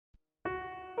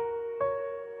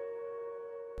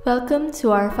Welcome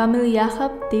to our Family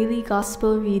Yakap Daily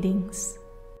Gospel Readings.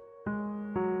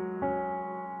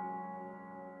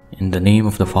 In the name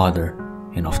of the Father,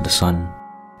 and of the Son,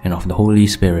 and of the Holy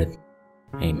Spirit.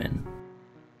 Amen.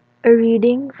 A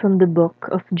reading from the book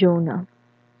of Jonah.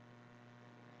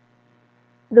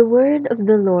 The word of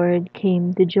the Lord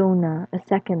came to Jonah a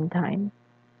second time.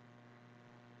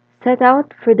 Set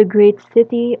out for the great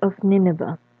city of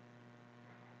Nineveh,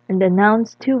 and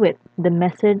announce to it the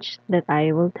message that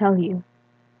I will tell you.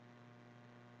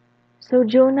 So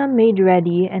Jonah made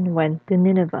ready and went to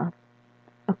Nineveh,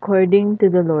 according to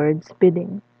the Lord's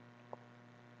bidding.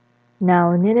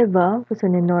 Now Nineveh was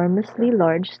an enormously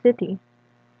large city.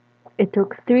 It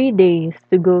took 3 days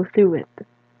to go through it.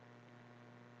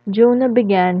 Jonah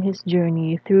began his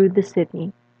journey through the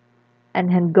city,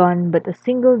 and had gone but a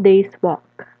single day's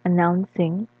walk,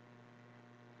 announcing,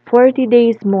 40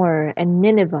 days more, and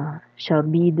Nineveh shall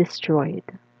be destroyed.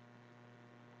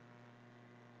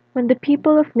 When the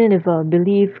people of Nineveh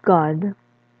believed God,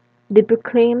 they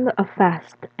proclaimed a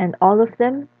fast, and all of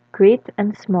them, great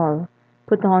and small,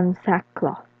 put on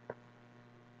sackcloth.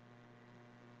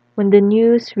 When the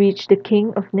news reached the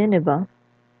king of Nineveh,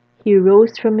 he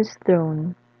rose from his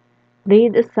throne,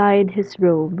 laid aside his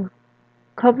robe,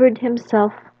 covered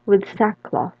himself with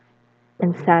sackcloth,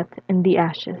 and sat in the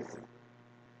ashes.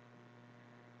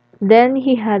 Then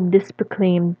he had this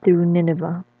proclaimed through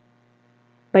Nineveh,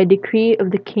 by decree of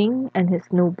the king and his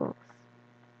nobles: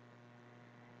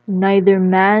 neither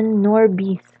man nor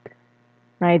beast,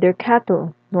 neither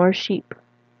cattle nor sheep,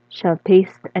 shall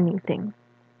taste anything.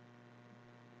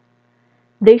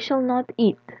 They shall not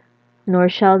eat, nor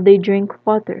shall they drink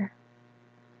water.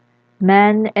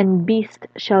 Man and beast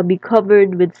shall be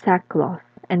covered with sackcloth,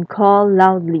 and call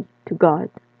loudly to God.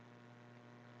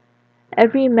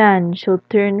 Every man shall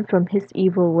turn from his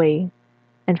evil way,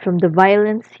 and from the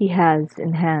violence he has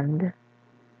in hand.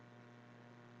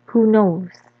 Who knows?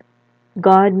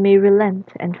 God may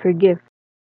relent and forgive,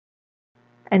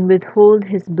 and withhold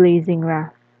his blazing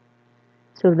wrath,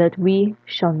 so that we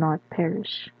shall not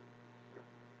perish.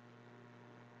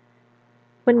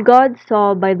 When God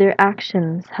saw by their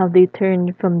actions how they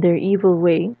turned from their evil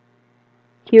way,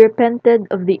 he repented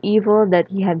of the evil that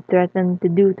he had threatened to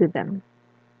do to them.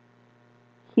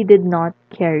 He did not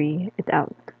carry it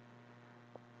out.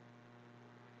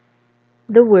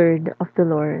 The word of the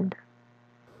Lord.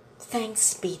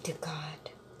 Thanks be to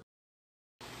God.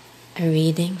 A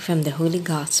reading from the Holy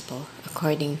Gospel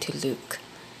according to Luke.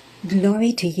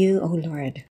 Glory to you, O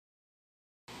Lord.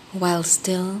 While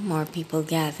still more people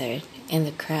gathered in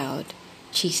the crowd,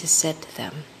 Jesus said to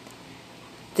them,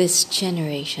 "This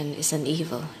generation is an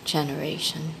evil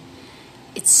generation.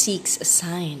 It seeks a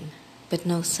sign, but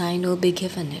no sign will be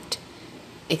given it,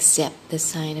 except the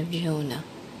sign of Jonah.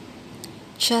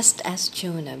 Just as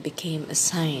Jonah became a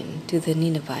sign to the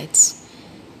Ninevites,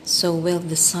 so will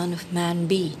the Son of Man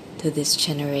be to this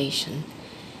generation.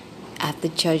 At the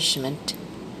judgment,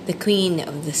 the Queen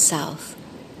of the South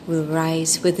will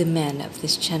rise with the men of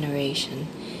this generation,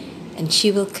 and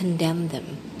she will condemn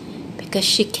them, because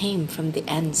she came from the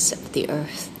ends of the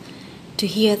earth to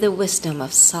hear the wisdom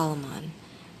of Solomon,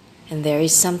 and there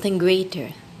is something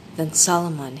greater than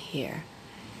Solomon here.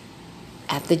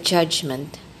 At the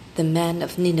judgment, the men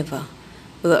of Nineveh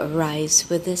will arise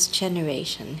with this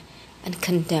generation and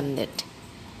condemn it,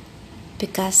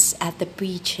 because at the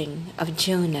preaching of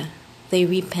Jonah they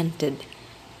repented,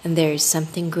 and there is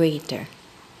something greater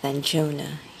than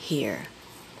Jonah here."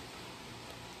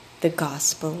 The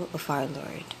Gospel of our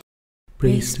Lord.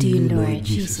 Praise to you, Lord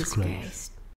Jesus Christ.